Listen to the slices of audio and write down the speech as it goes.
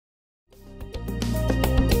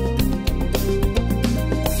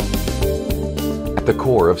At the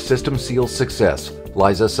core of System Seal's success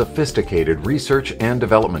lies a sophisticated research and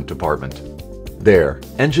development department. There,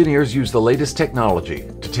 engineers use the latest technology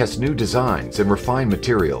to test new designs and refine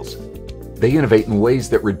materials. They innovate in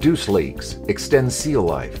ways that reduce leaks, extend seal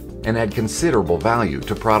life, and add considerable value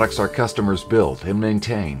to products our customers build and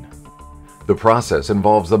maintain. The process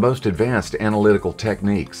involves the most advanced analytical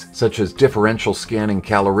techniques, such as differential scanning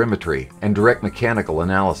calorimetry and direct mechanical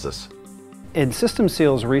analysis. In System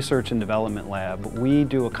Seal's Research and Development Lab, we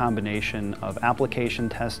do a combination of application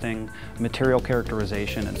testing, material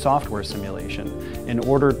characterization, and software simulation in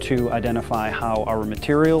order to identify how our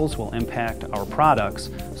materials will impact our products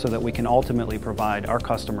so that we can ultimately provide our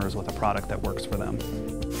customers with a product that works for them.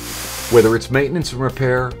 Whether it's maintenance and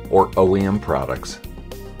repair or OEM products,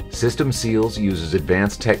 System Seals uses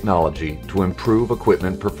advanced technology to improve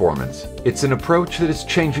equipment performance. It's an approach that is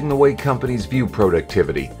changing the way companies view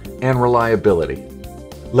productivity and reliability.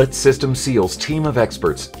 Let System Seal's team of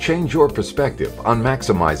experts change your perspective on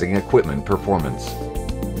maximizing equipment performance.